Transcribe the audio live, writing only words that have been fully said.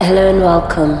Hello and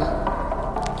welcome.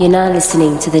 You're now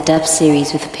listening to the dub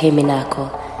series with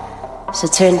Phakamisa. So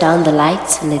turn down the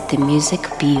lights and let the music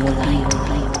be your light.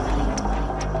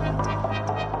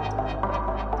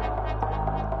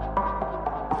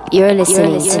 You're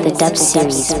listening to the dub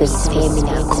series with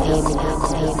Phakamisa.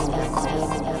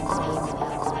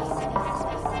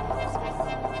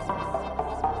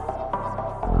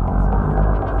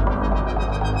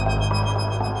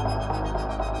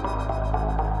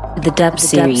 The dub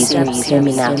series with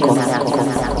Phakamisa.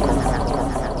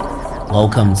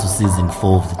 Welcome to season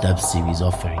 4 of the dub series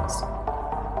offerings.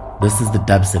 This is the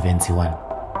dub 71,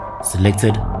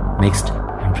 selected, mixed,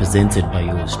 and presented by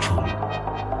yours truly.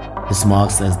 This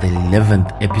marks as the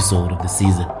 11th episode of the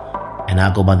season, and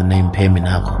I go by the name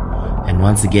Phakamisa. And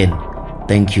once again,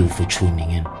 thank you for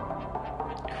tuning in.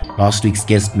 Last week's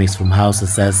guest mix from House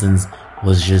Assassins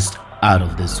was just out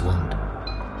of this world.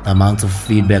 The amount of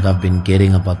feedback I've been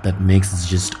getting about that mix is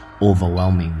just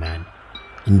overwhelming, man.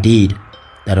 Indeed,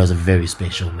 that was a very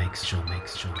special mix.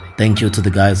 Thank you to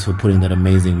the guys for putting that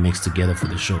amazing mix together for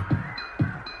the show.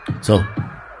 So,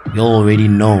 you already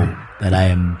know that I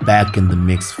am back in the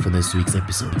mix for this week's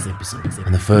episode.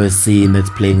 And the first scene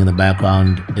that's playing in the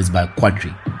background is by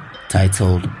Quatri,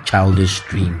 titled Childish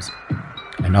Dreams.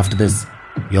 And after this,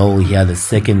 you'll hear the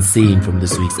second scene from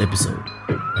this week's episode,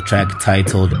 a track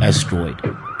titled Asteroid,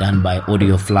 done by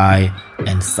Audiofly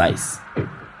and Size.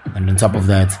 And on top of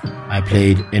that, I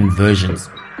played Inversions,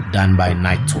 done by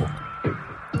Night Talk.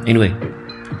 Anyway,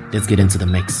 let's get into the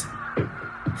mix.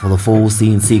 For the full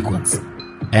scene sequence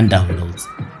and downloads,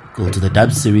 go to the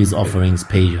Dub Series Offerings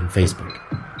page on Facebook.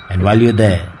 And while you're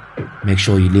there, make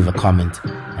sure you leave a comment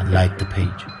and like the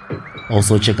page.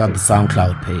 Also check out the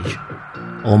SoundCloud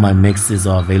page. All my mixes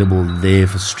are available there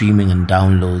for streaming and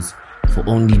downloads for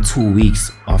only 2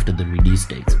 weeks after the release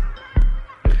date.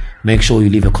 Make sure you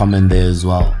leave a comment there as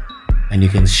well, and you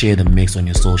can share the mix on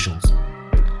your socials.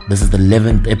 This is the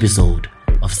 11th episode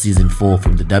of season 4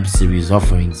 from the dub series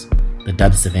offerings, the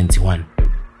dub 71.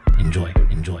 Enjoy.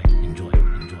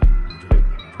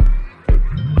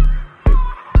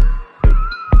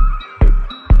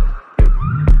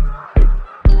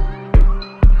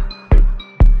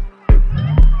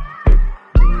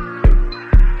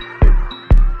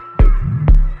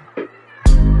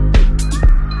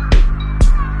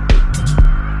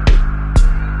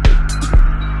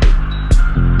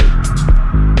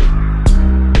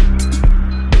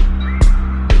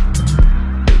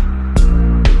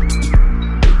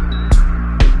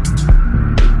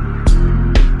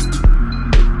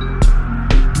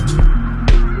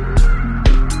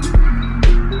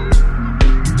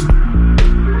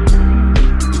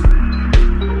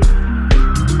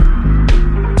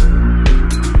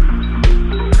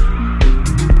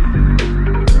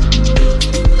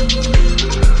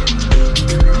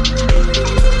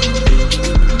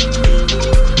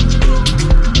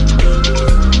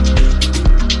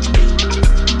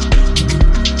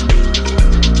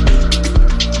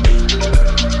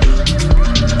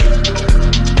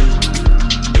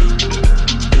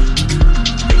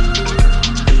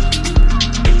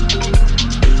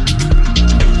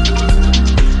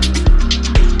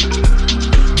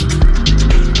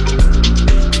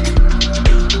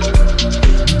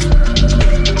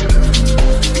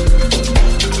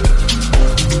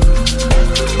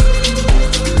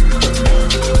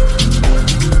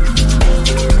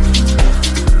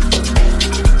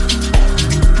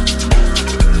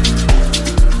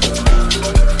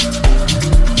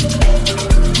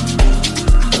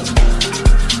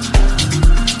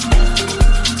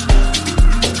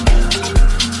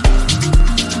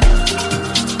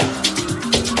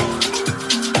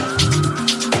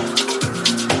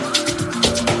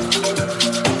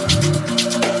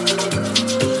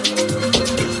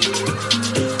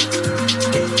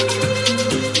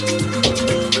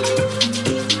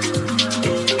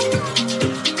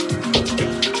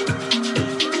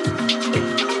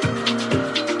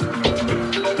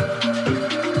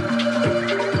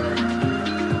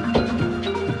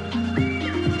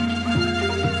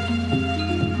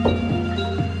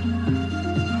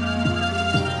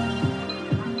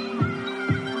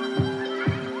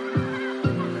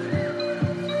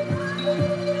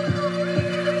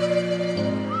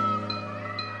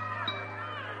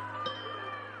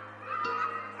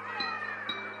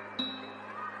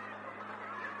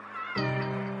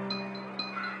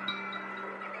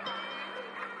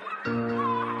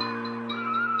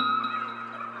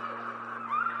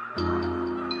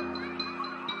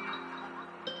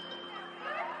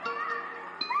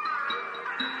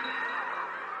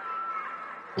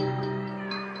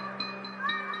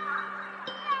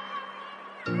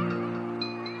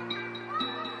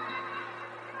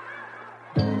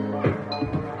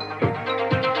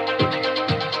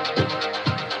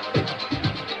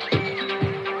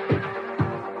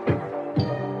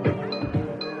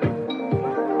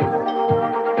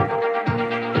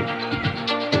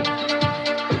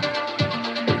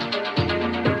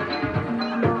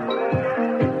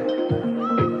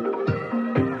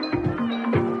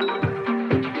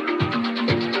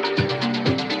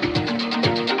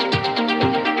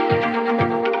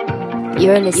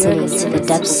 You're listening to the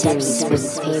Dub Series with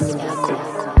Phakamisa.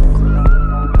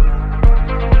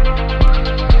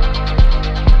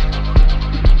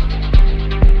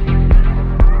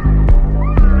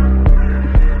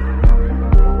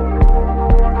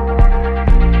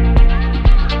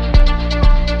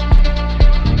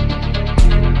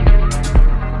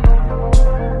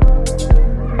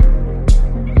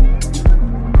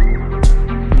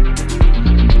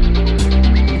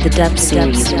 The Dub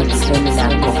Series with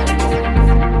Phakamisa.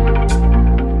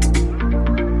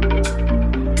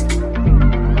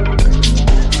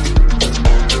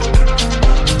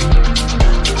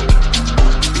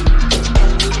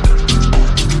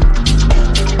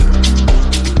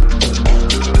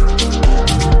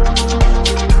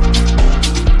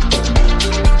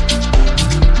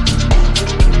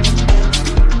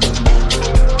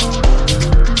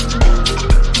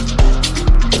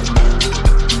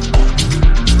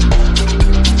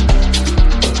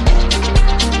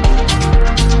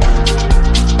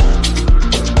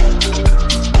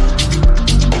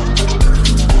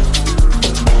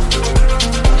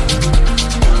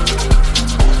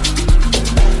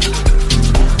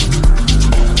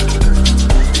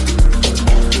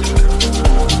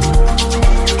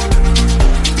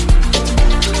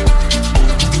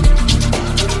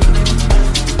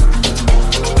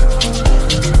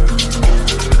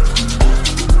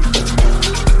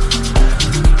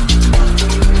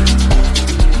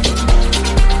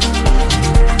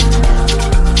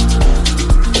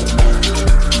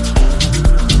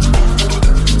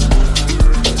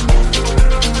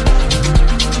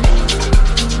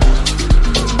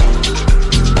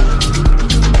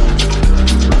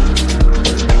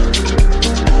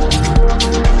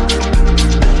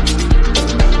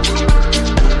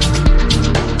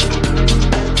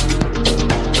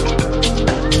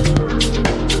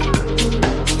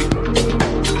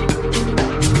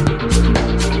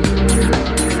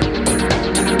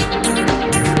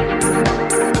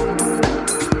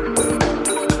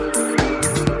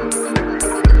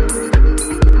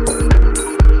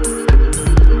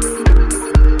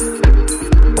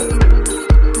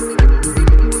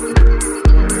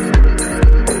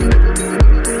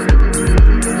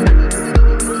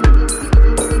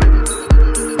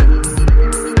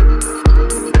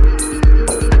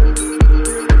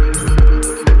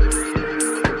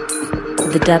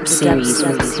 The Dub Series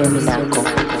with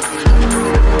Phakamisa.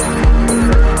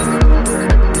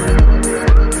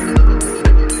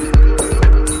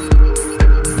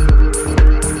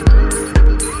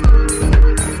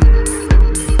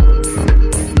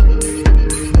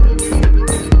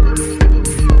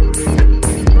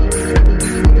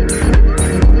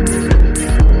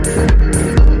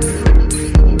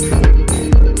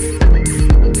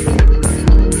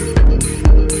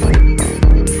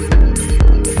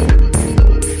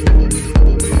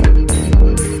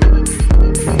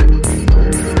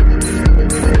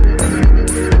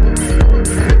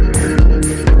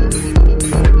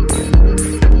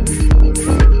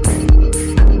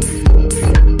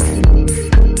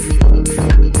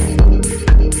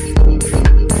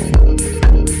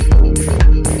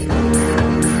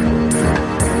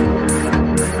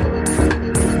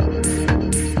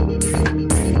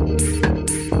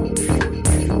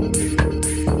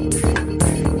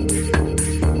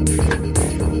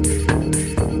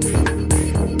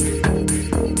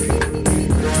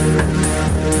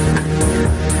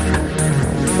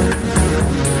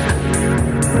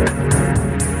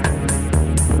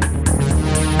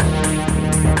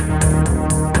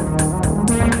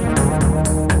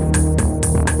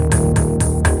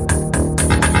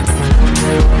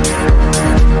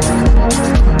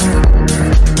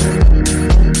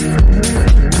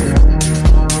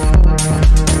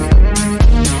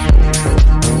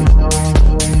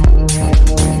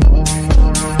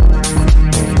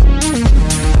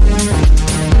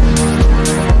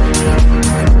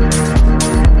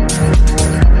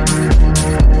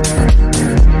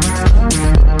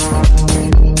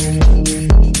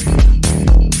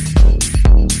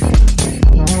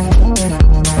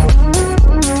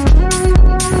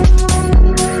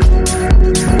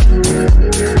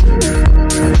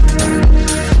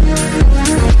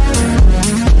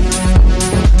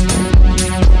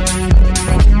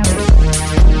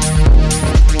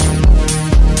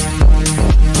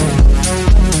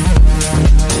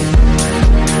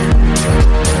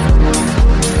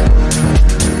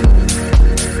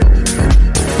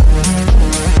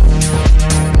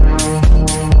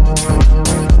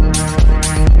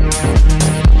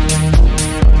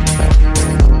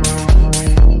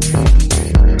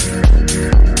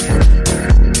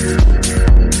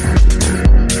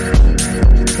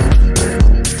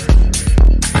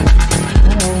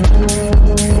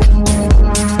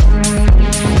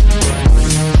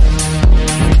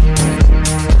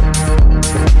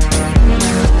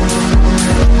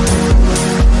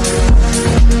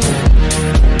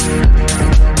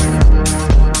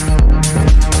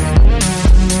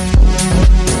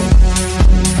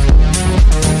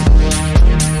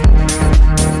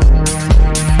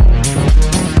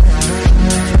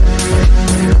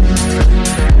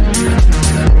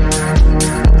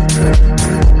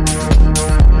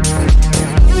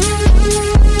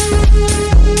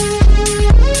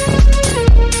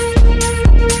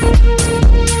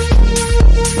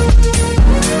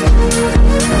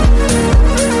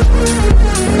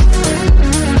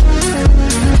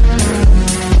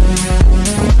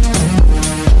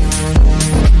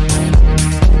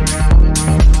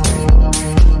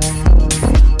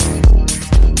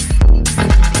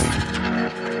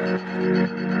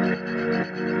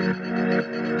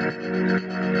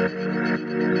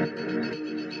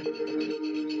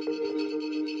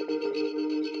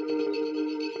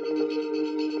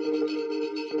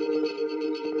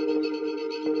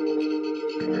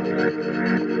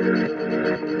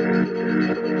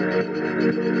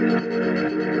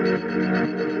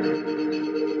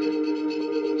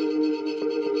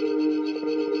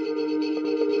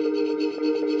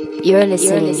 You're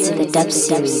listening to the Dub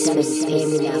Series with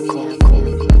Phakamisa.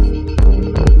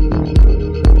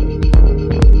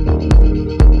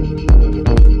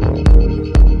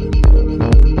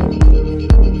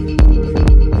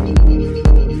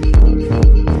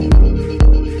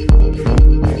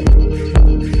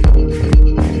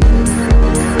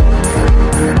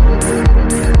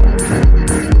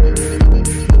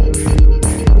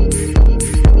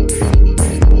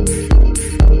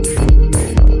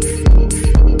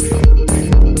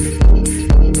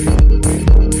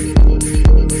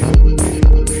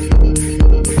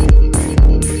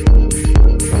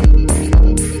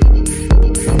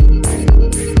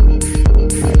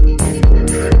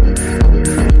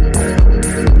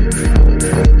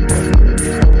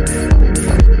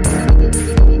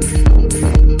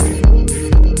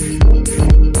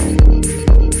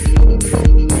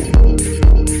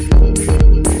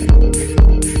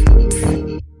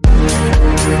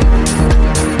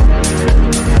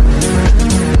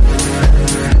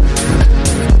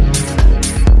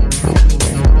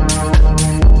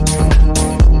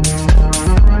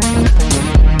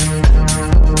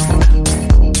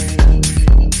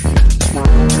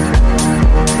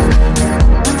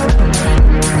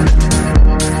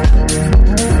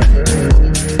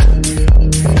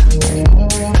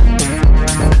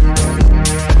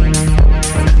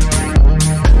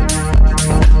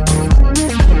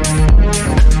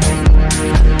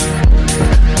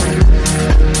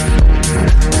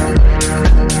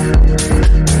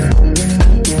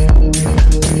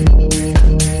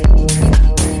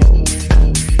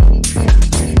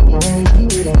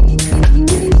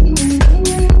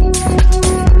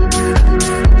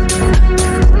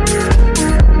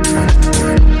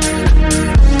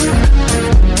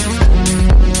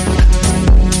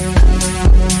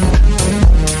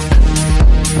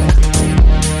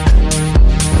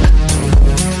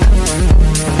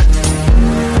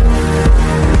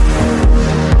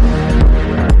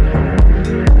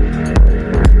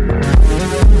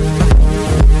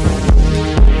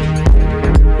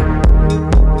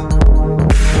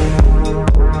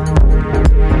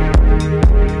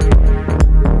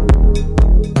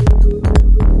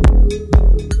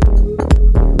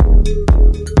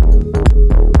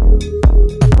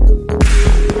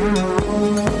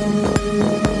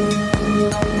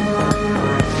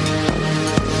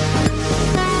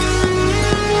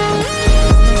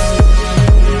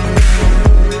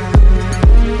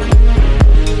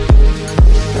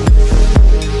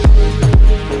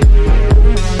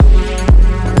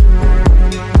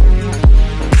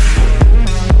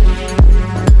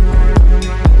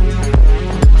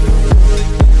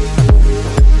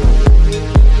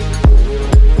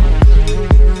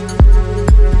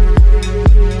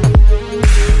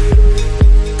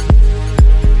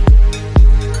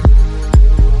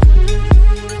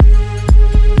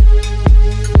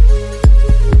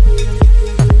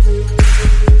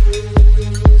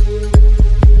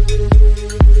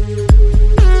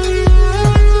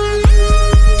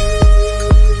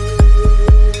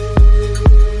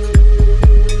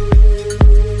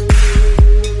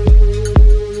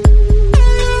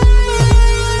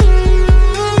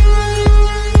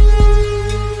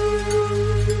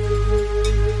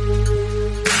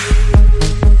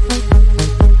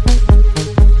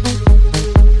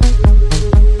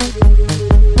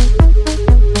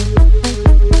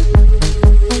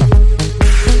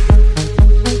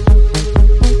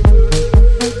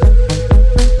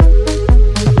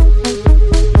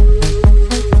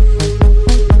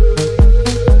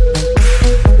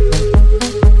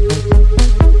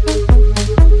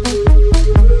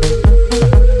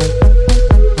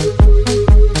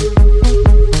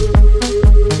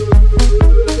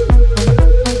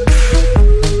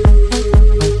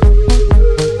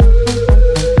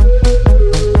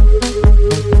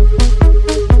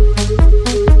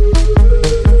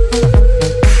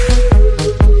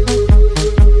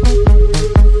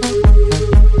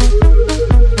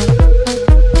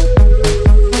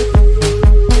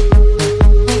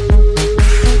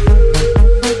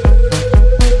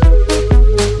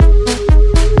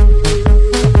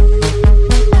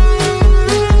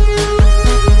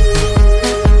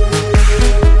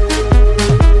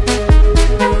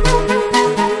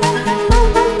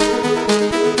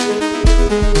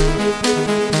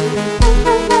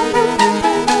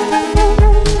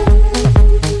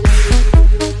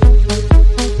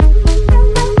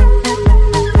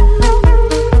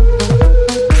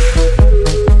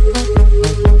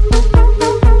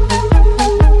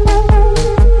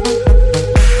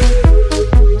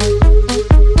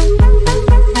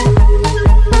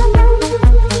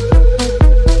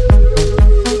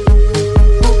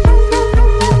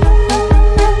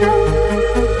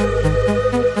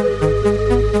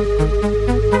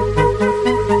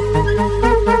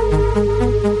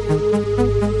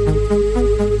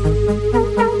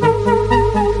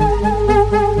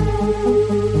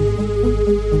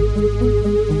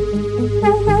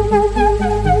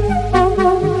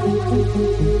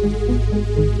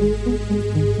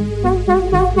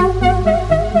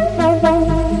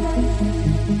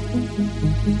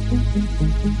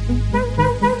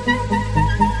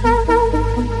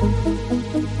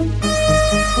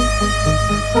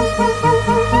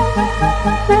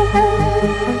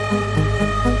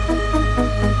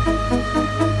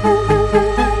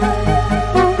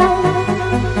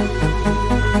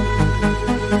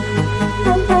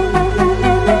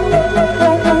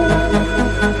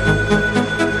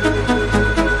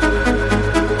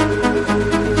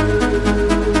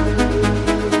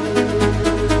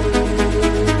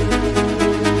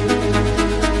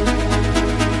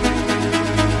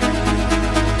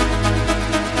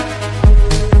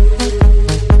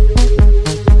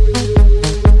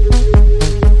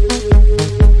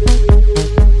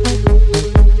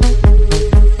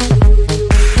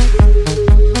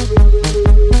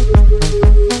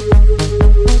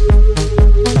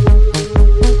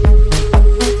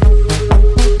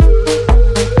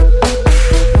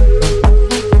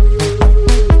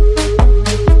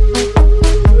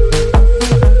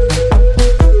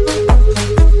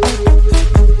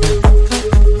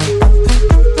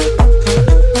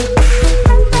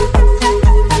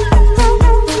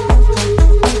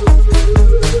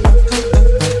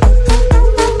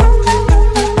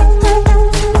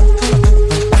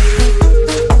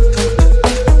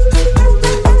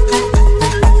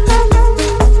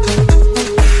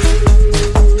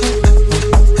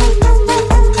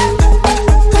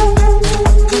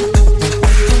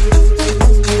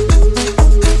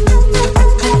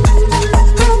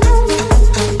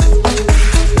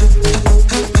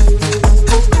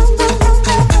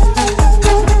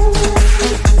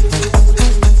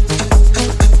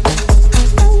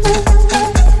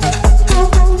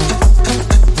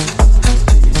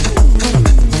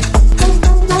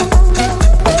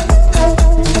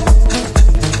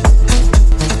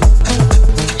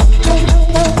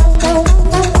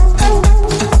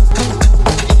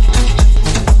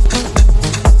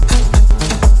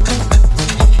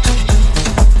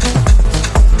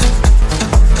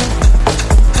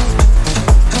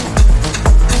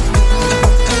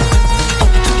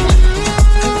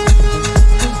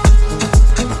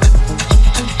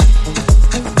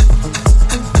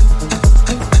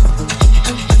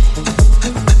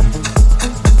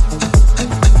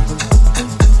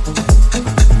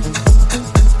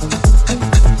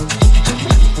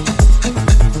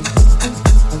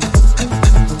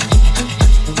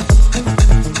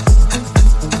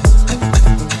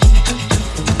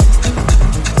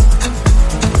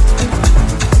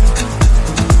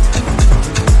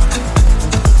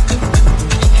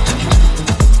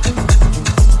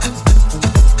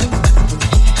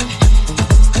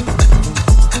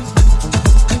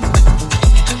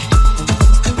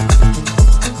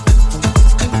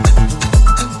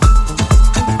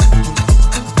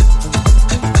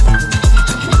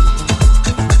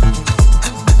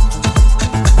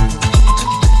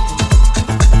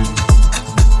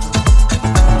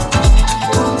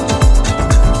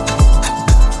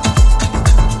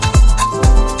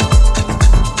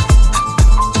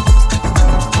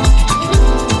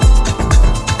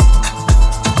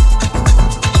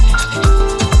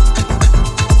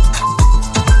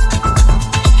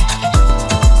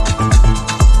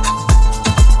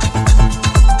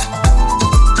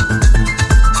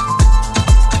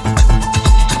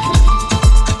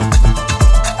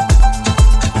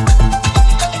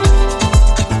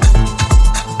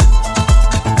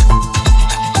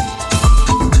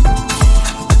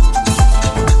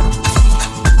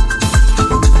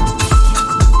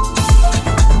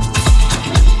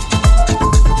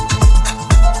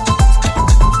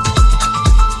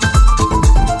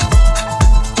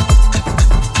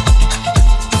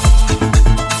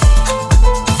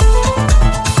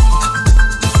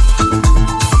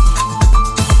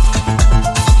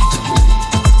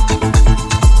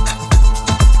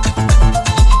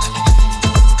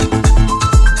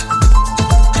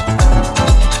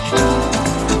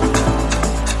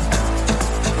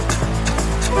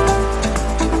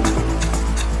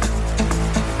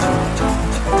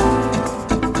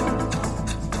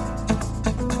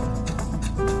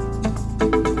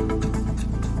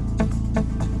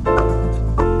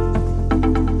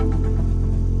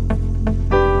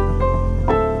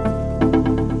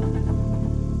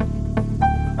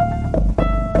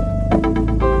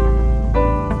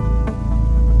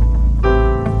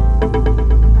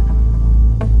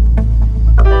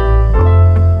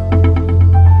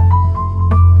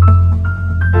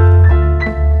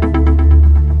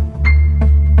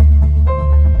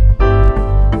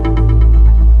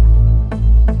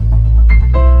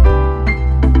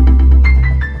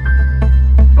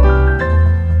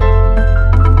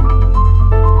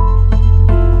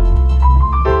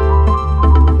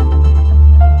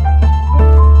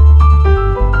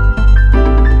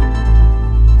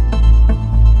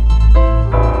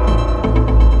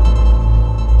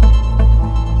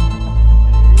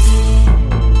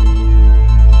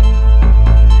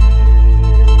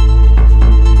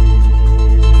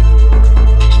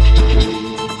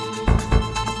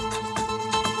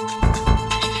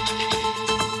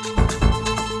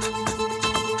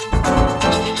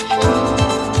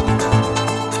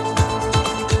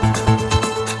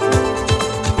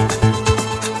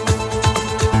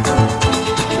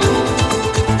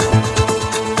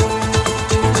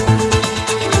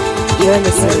 You're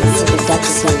listening to the Depth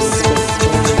Series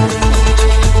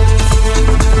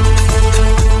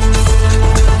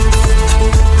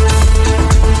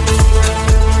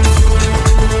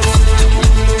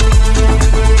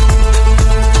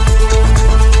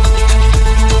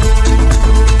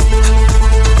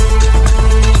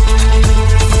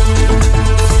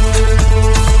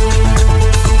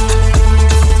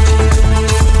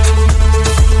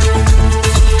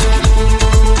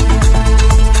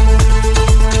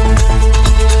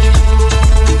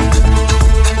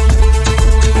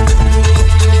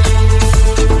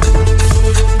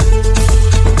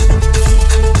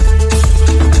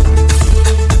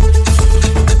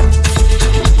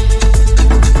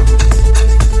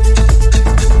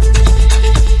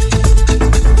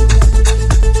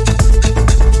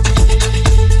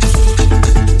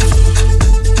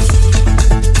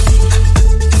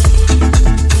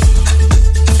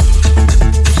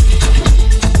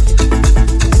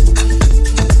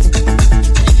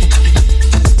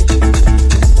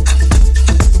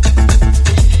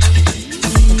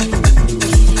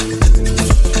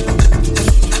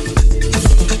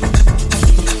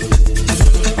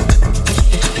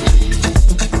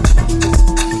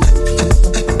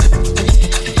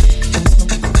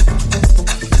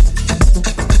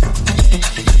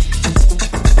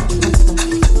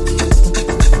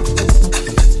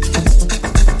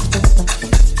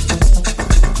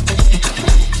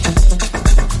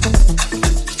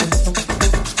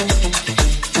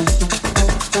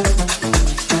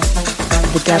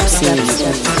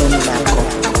with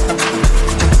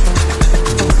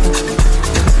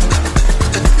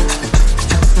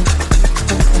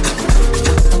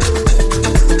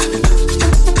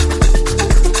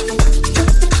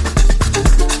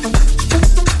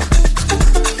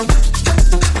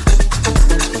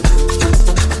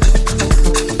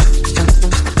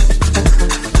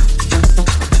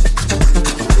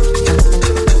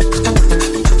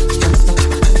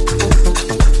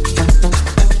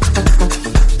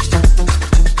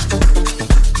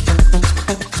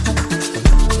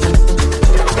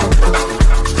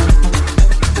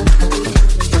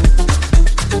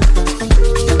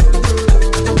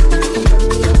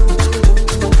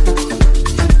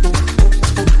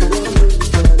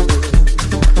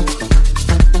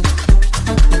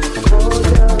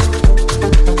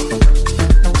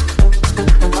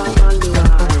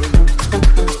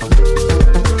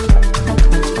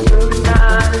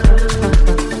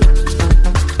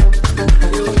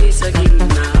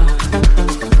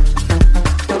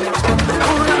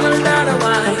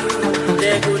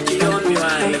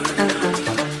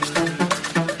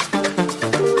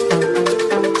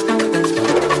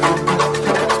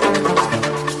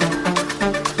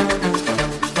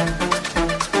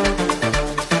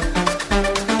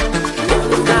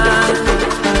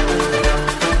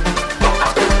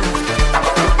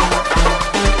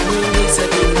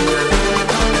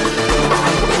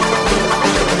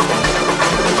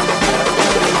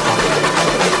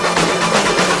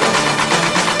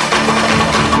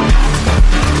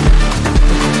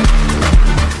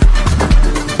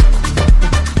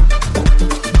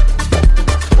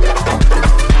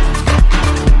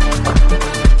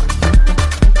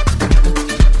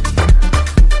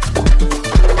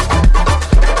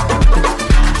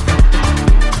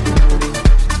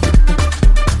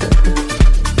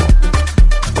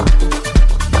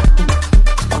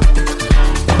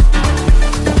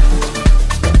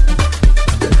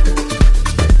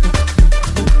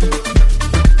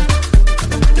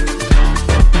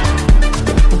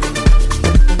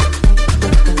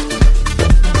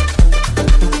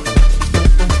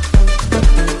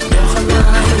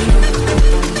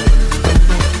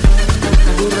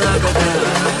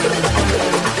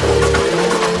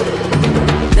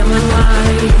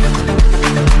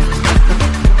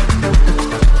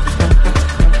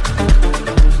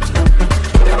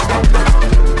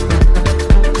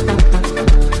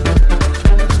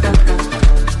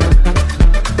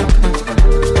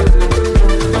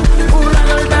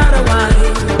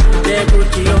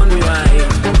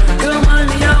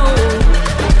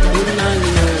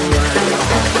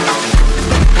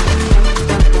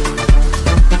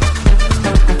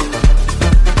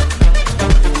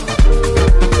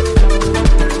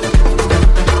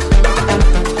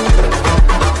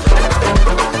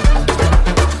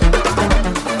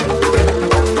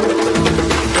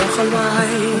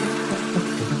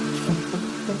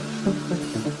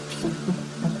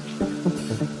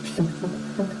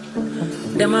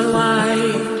demal waay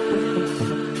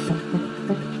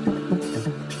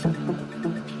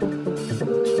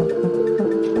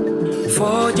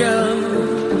foo jëm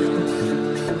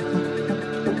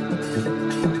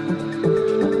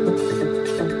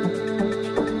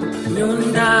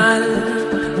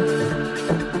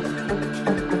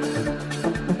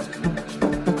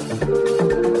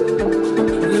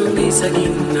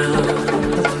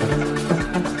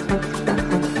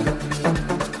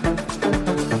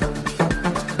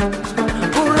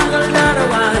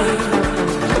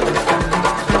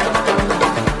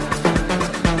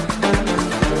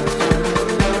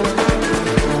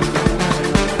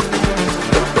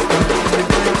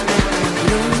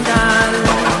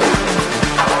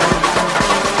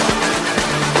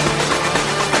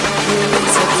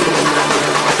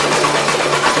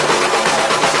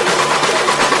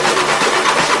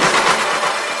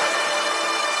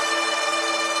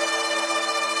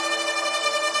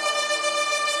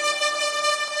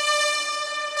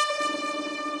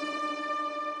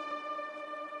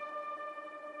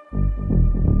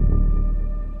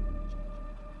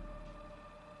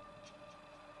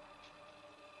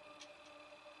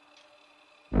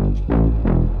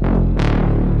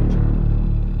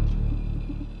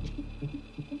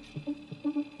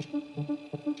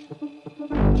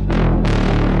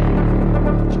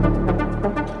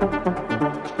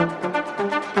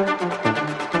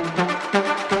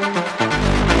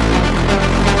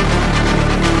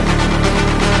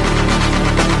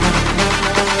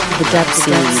The Dub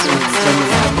Series with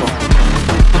Zandla.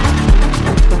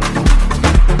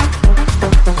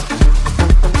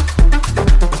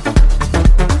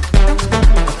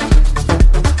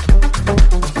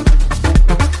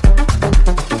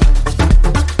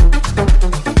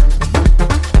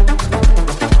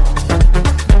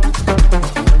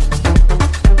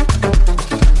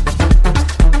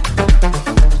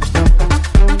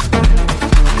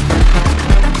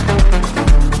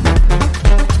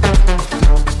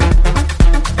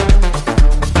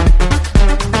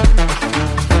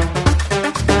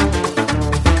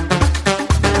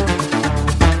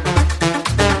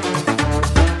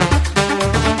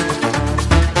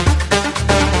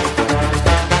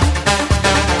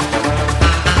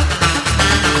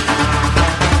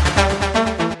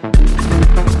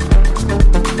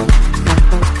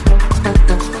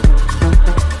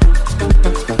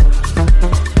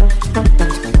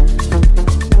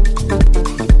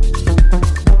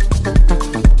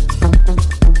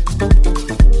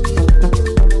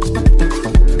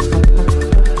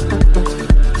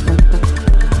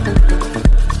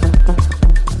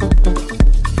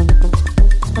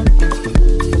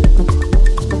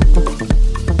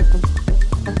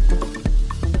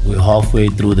 Halfway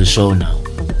through the show now,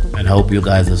 and hope you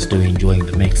guys are still enjoying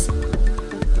the mix.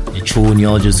 The tune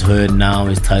y'all just heard now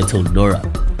is titled Lora,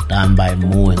 done by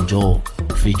Mo and Joe,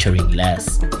 featuring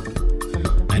Les.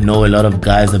 I know a lot of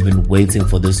guys have been waiting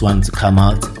for this one to come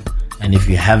out, and if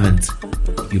you haven't,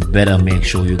 you better make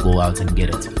sure you go out and get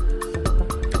it.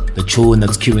 The tune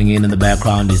that's queuing in the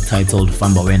background is titled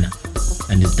Famba Wena,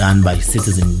 and is done by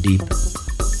Citizen Deep.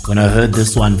 When I heard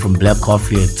this one from Black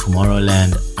Coffee at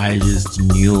Tomorrowland, I just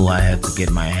knew I had to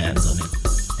get my hands on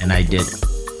it, and I did.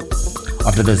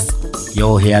 After this,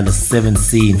 you'll hear the 7th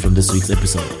scene from this week's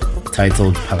episode,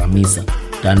 titled Phakamisa,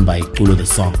 done by Culoe the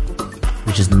song,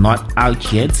 which is not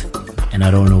out yet, and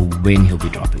I don't know when he'll be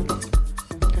dropping it.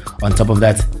 On top of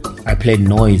that, I played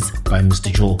NOIS by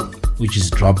Mr. Joe, which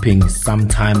is dropping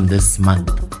sometime this month.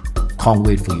 Can't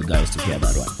wait for you guys to hear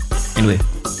that one. Anyway,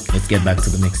 let's get back to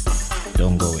the mix.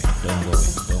 Don't go in, don't go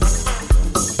in, don't go in.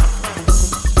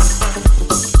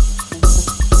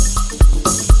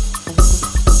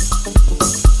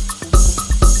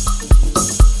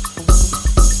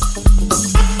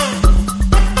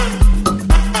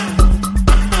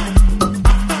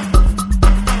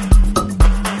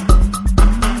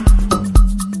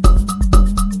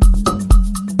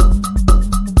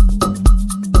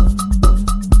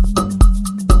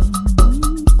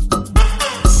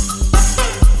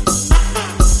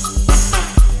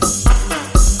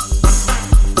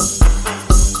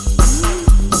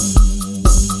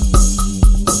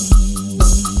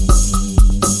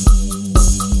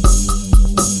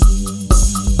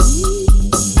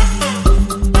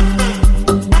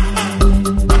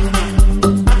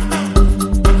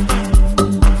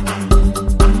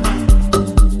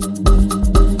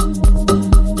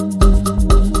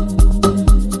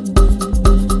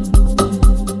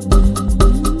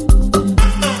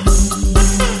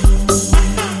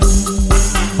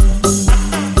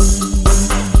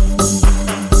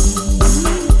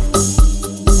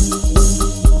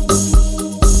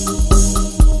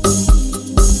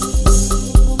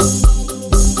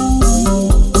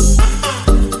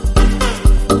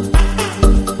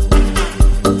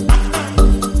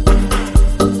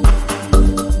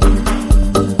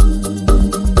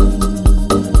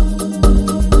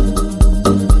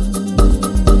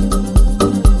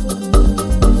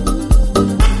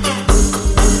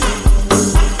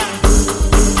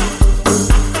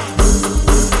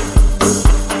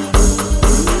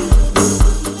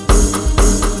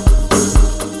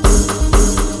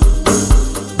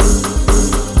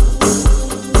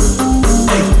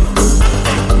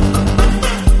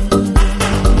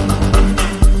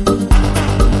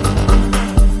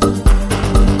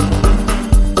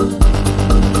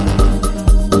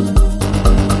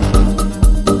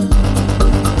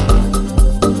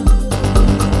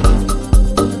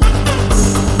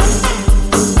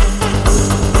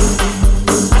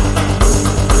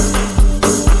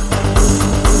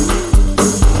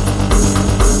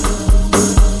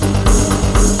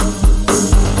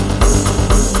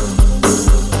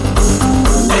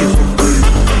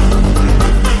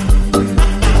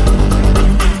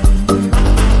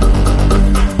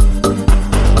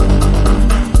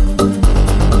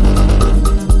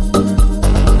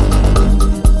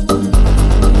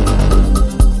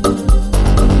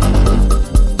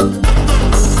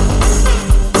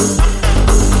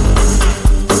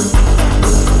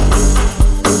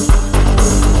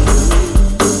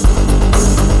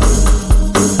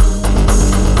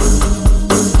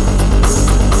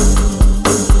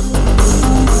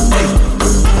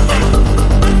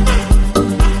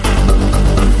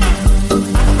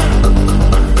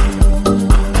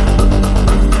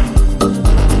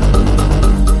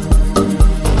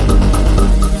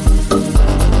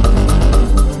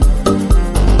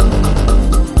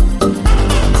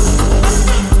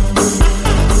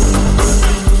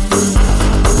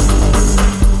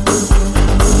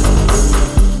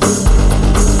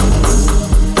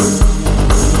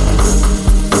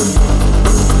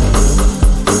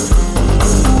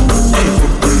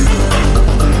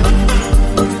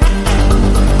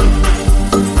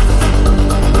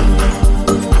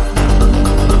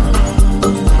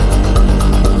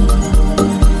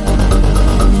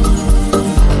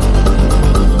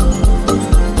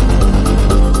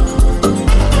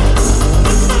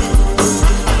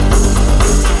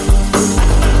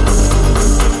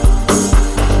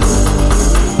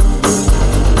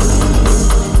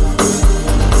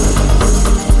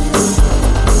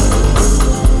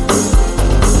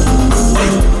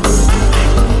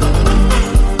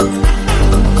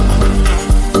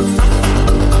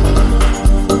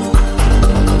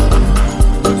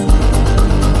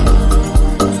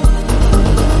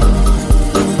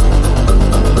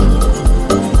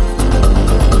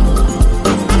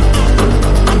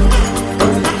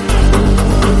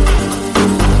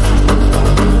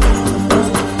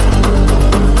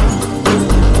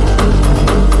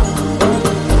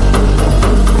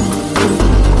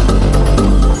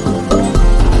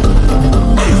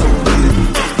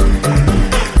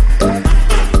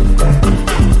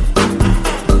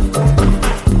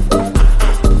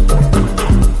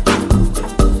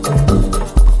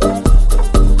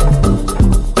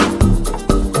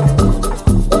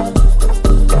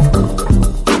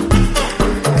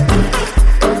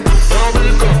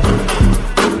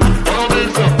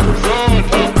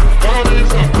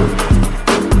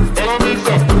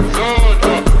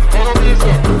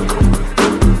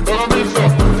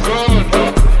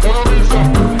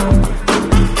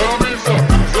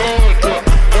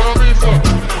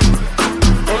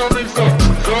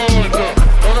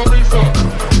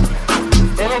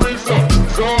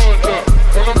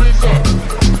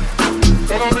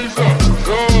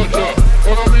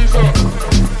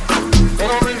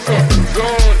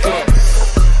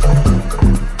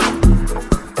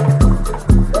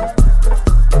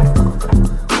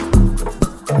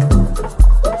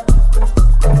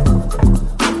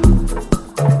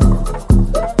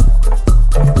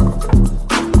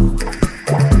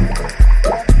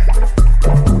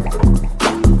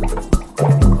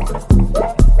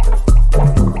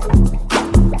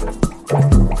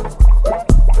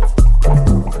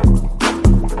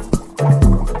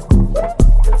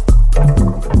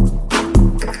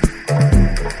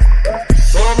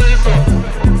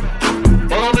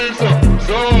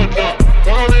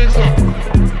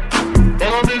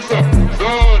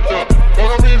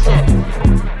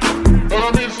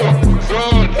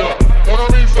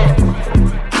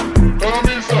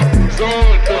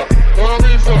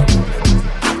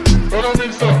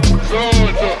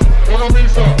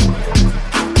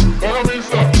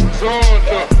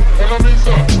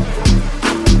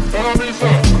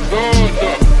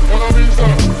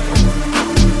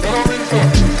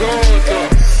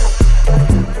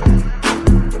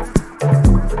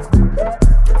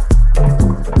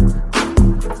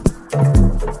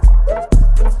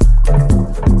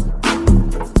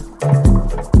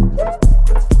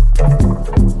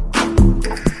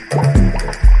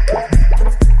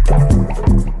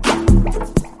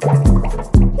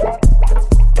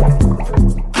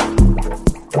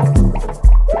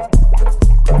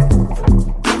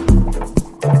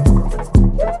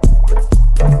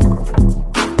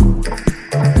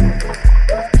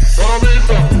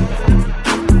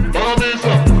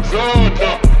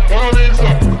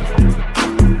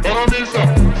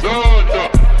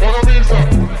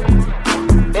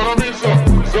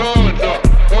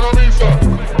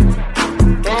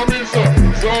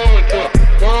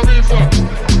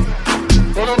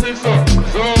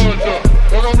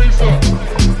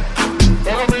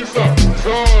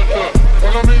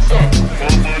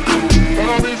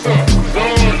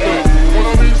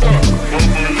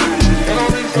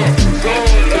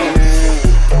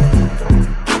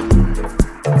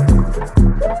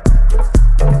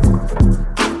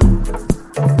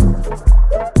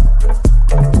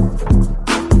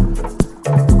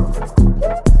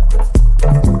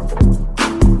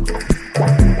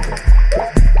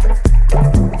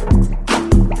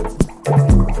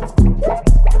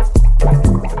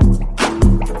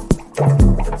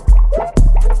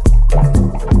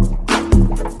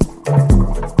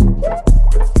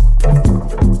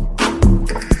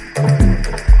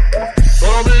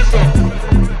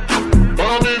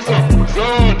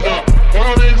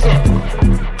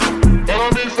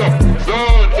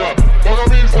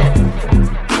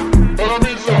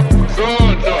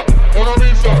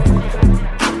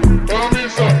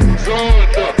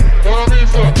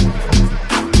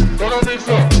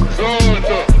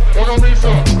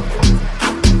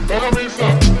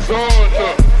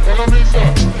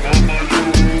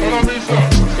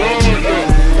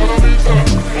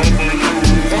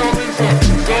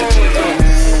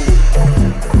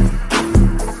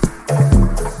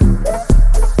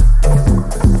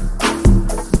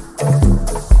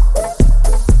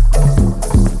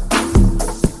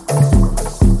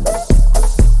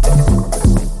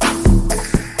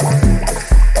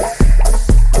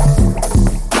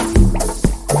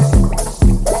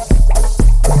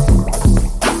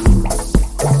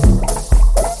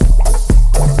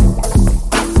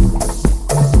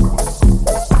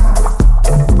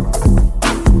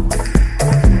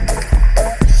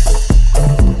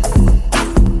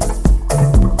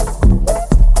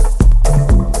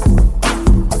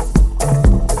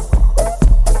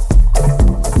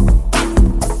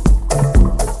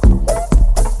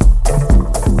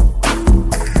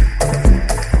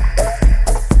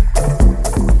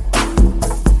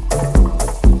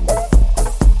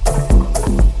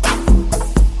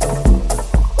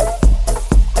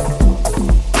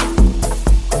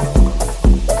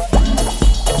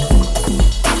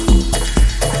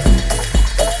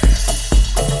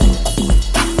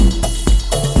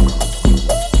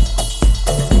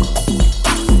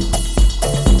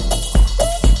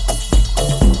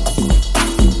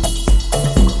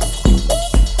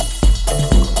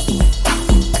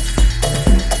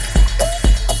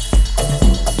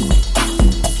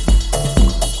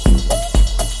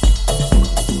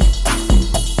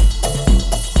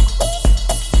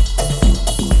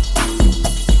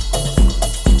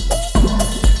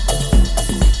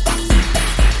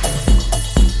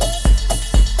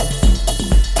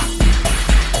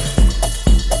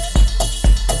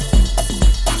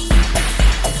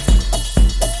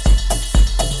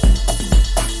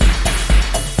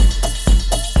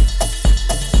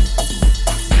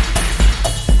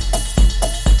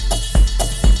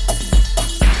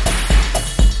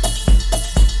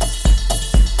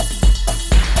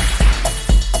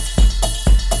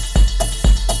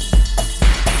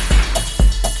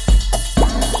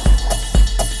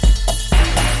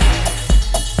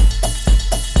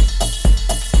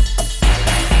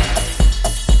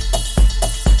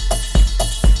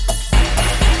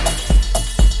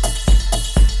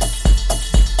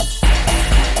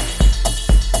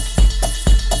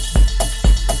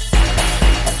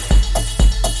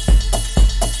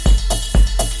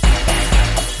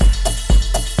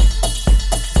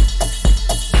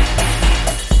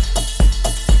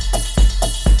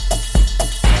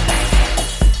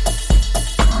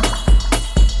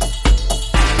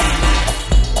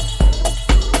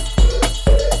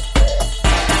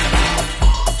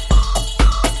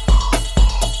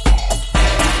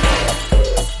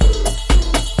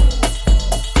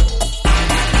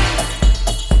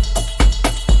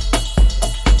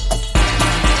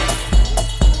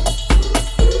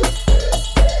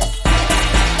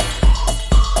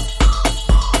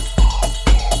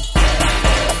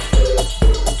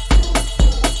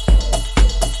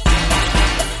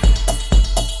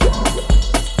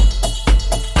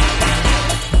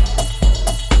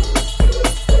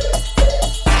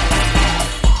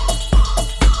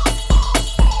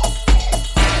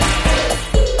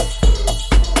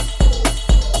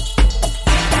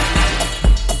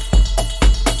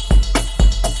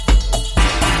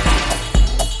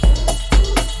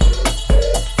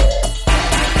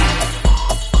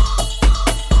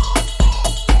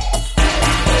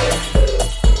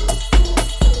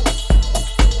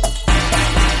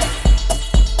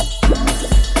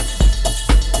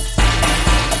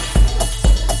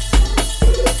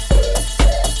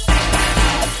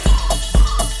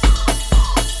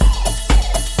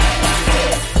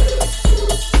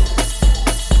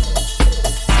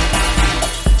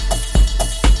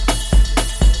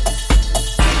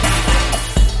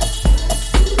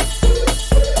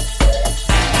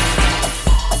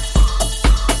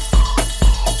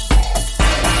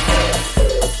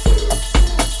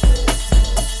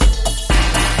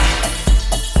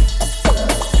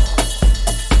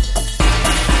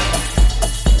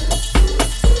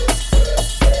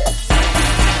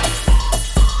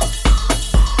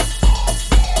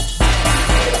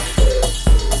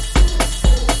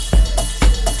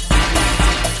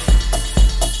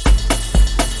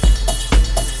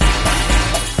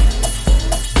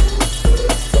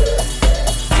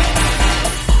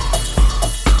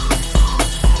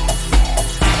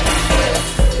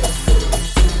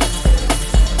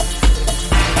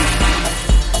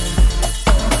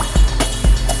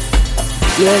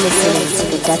 You're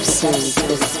listening to the Depth Series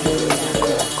with Phakamisa.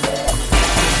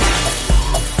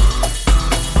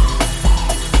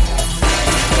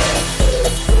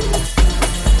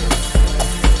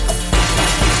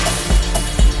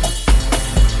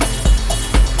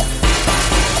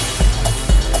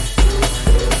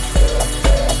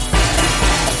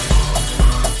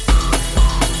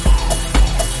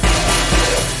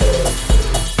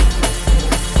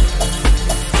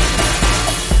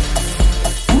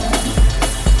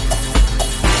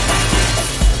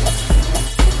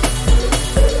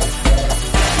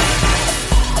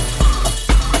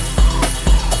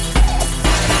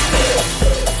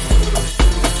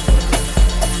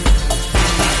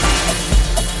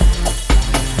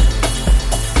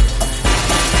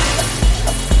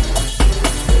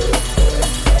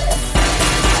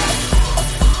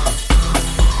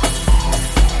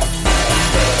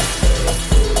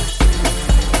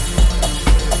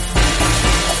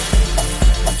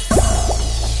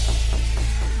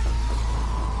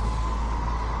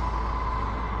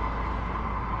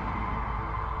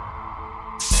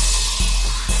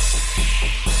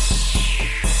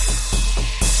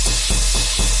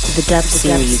 The Depth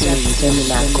Series with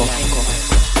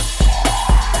Phakamisa.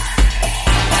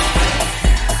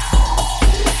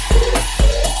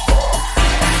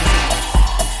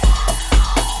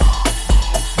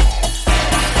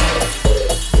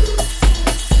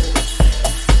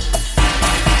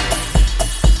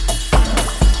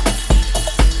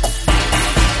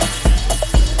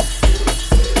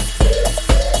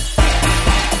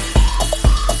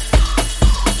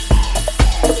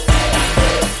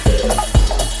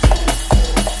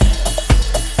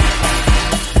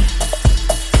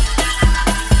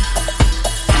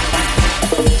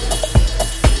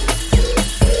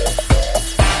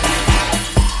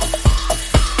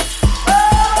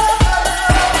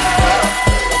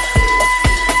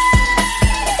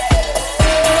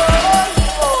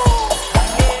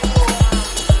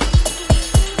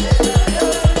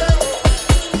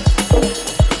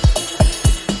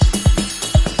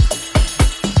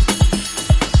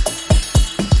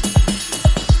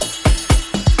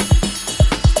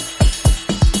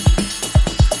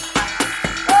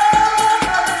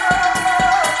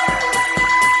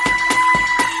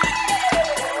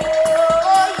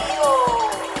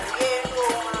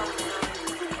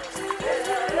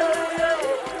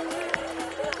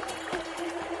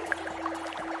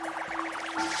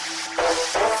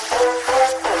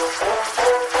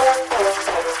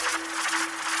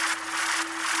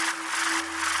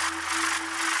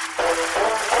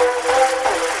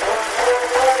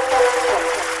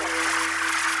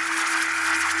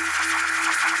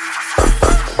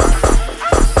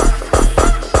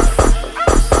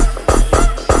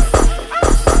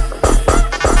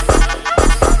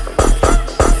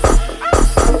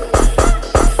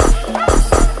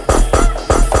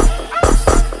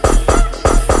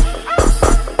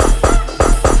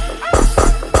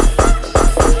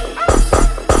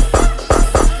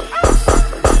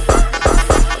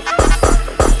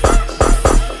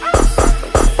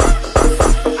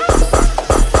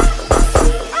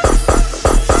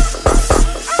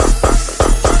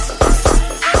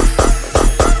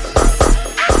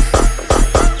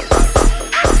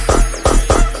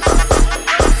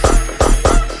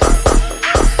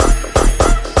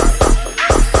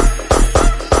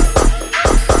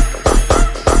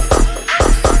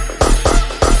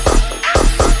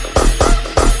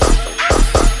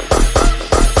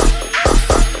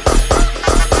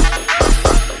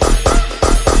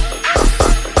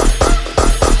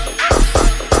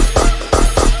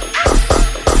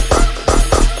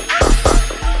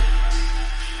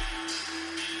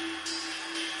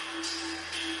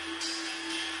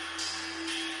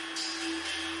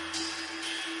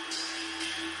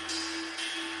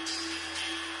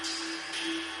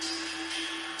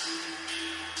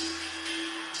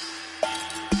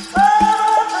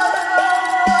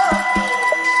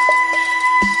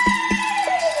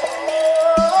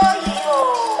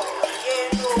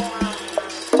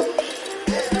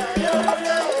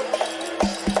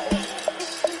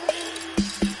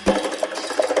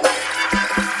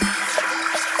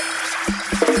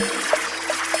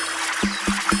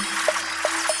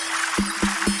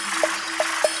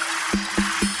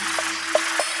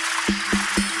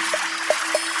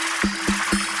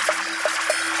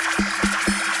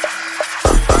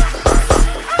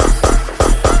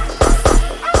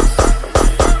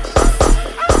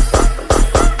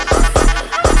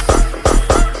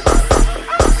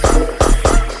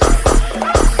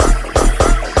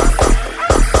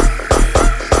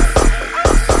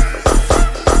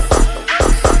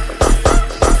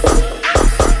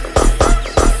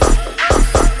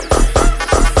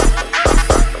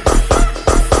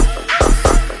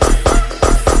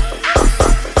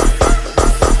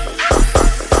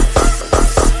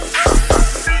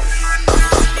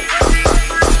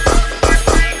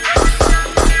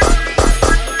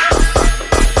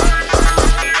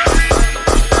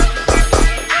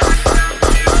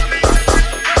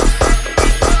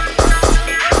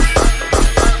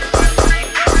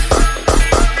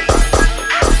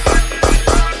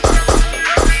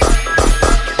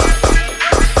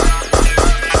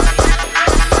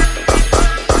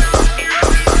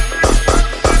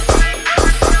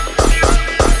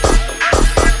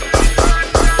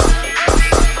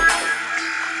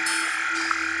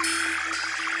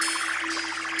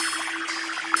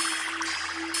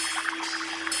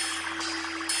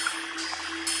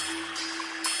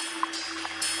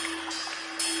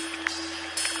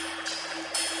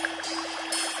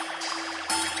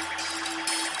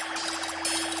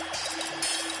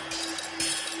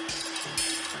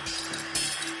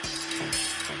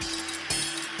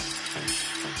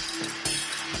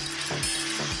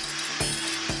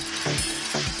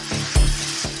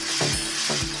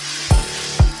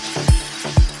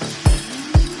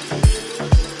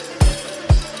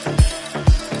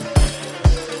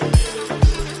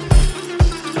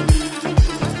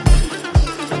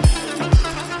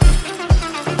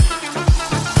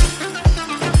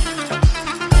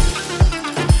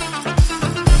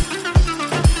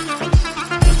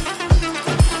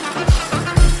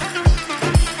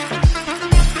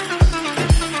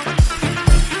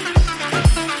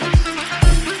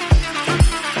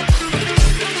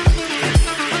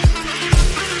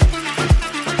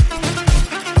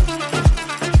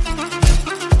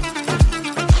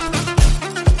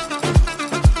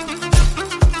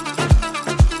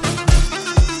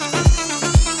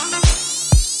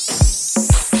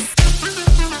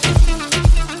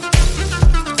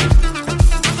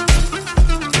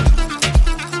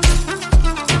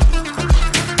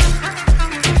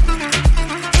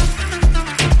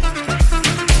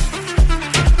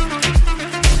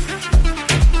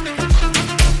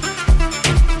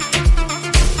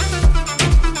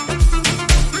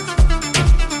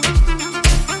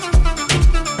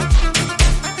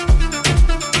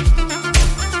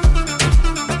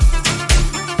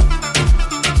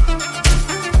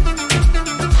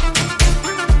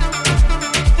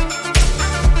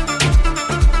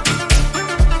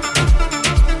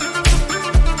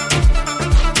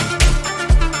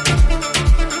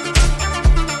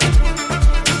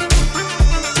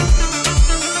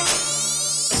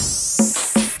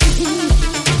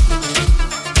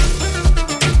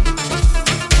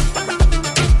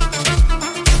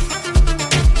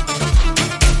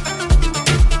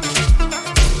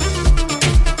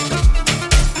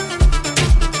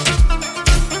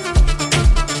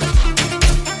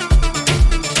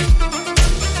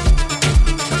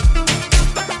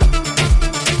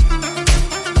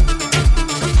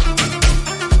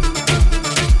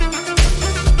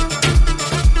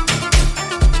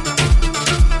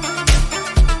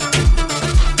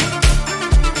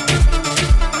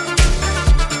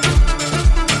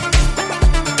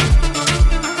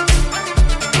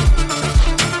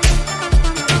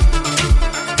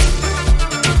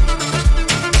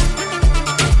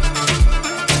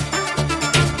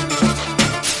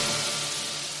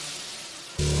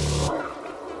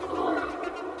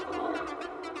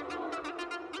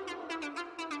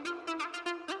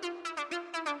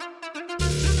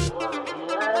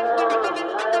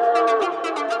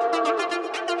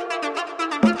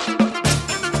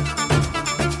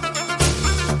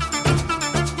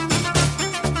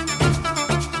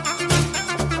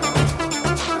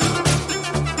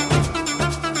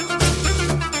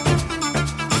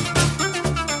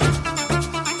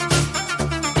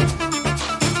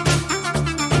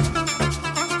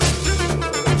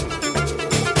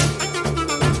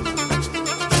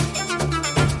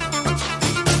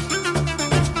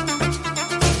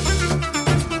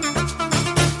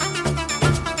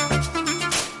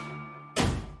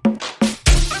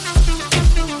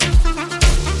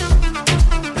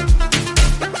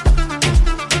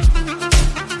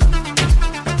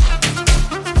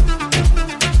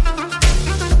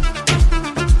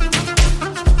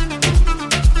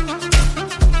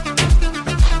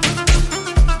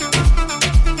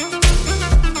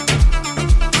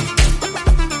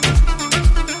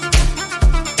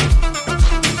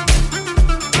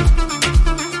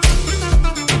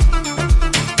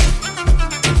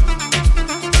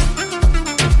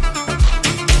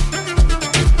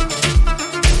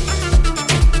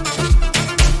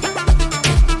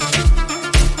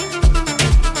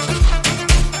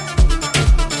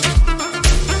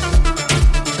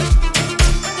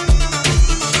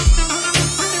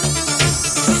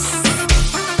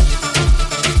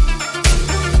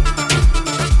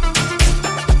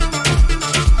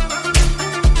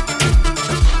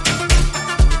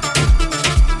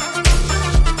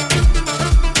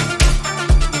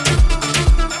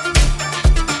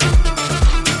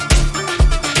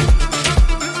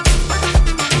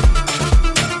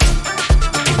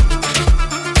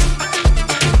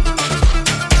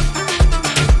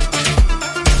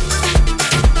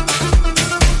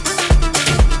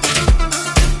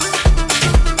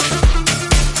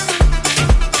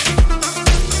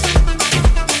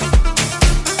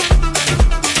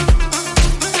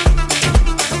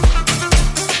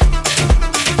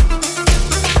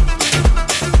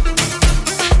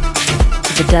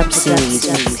 to the dub series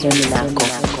with Phakamisa.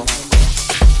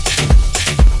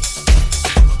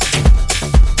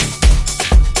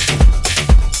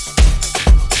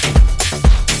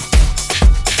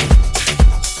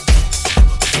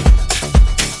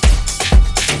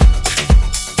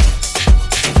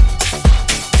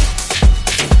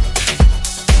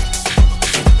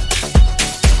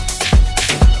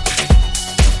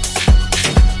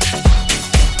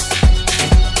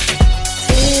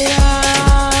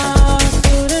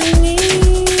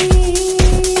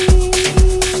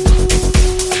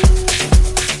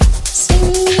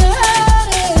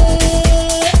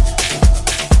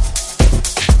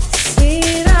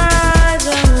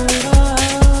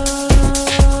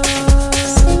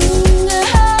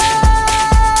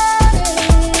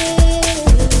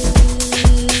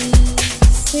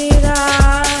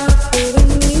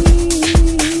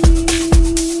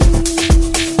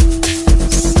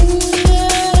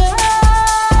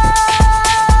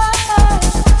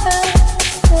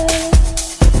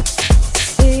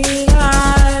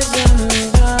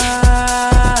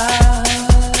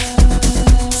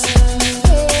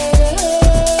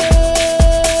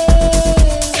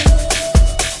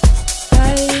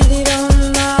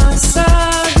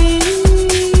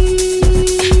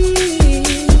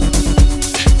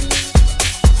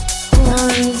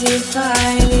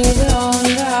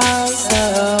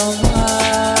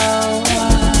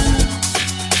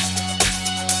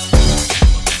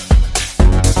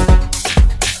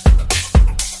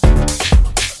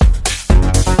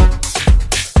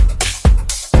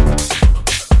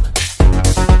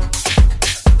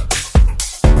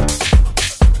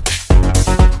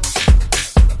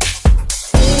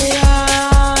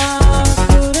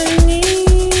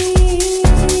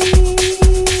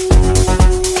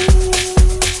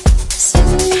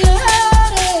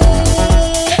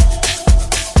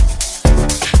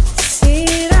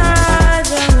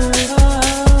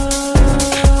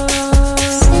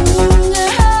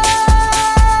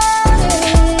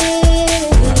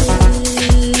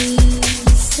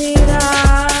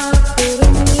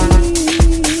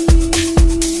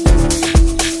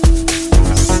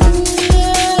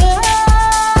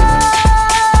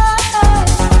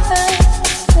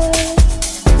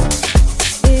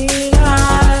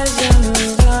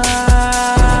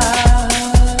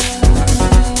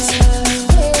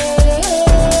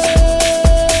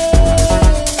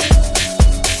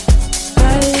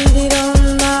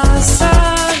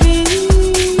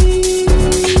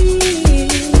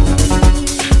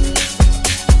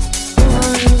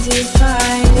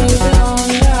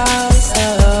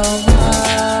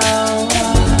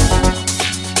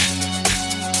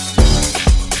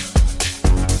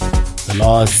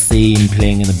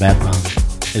 Playing in the background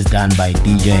is done by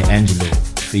DJ Angelo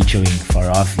featuring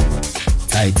Farafi,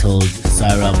 titled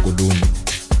Sira Kuruni.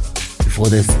 Before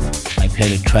this, I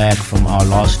played a track from our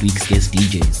last week's guest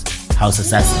DJs, House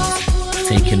Assassins,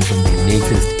 taken from the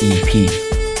latest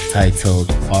EP titled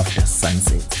After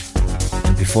Sunset.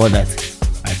 And before that,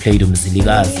 I played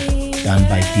Umzilikazi, done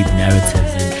by Deep Narrative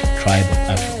and Tribe of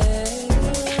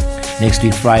Afro. Next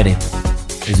week Friday,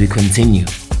 as we continue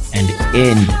and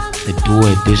end the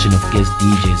duo edition of guest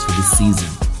DJs for this season,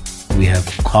 we have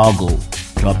Cargo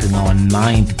dropping our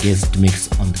 9th guest mix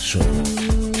on the show.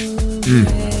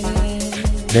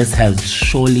 This has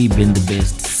surely been the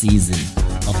best season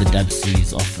of the dub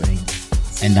series offering,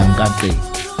 and I'm gate.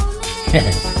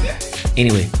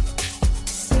 Anyway,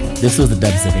 this was the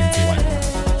Dub 71,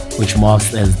 which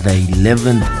marks as the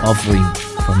 11th offering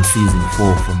from season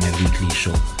 4 for my weekly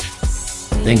show.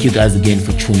 Thank you guys again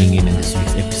for tuning in this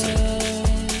week's episode.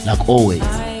 Like always,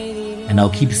 and I'll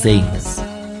keep saying this,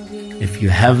 if you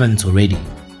haven't already,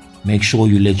 make sure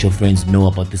you let your friends know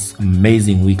about this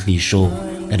amazing weekly show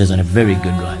that is on a very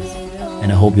good rise,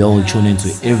 and I hope you all will tune into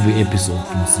every episode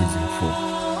from season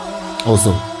 4.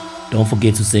 Also, don't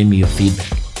forget to send me your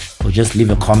feedback, or just leave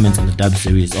a comment on the Dub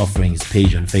Series Offerings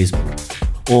page on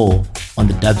Facebook, or on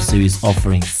the Dub Series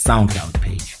Offerings SoundCloud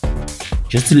page,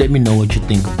 just to let me know what you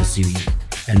think of the series,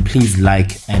 and please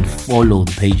like and follow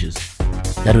the pages.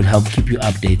 That would help keep you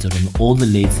updated on all the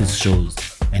latest shows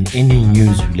and any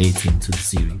news relating to the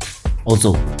series.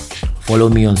 Also, follow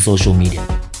me on social media,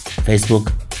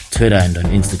 Facebook, Twitter and on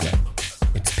Instagram.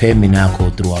 It's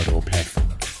Phakamisa throughout all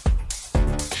platforms.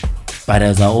 But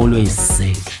as I always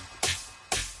say,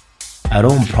 I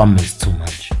don't promise too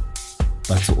much,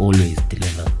 but to always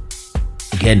deliver.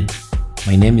 Again,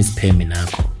 my name is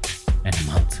Phakamisa.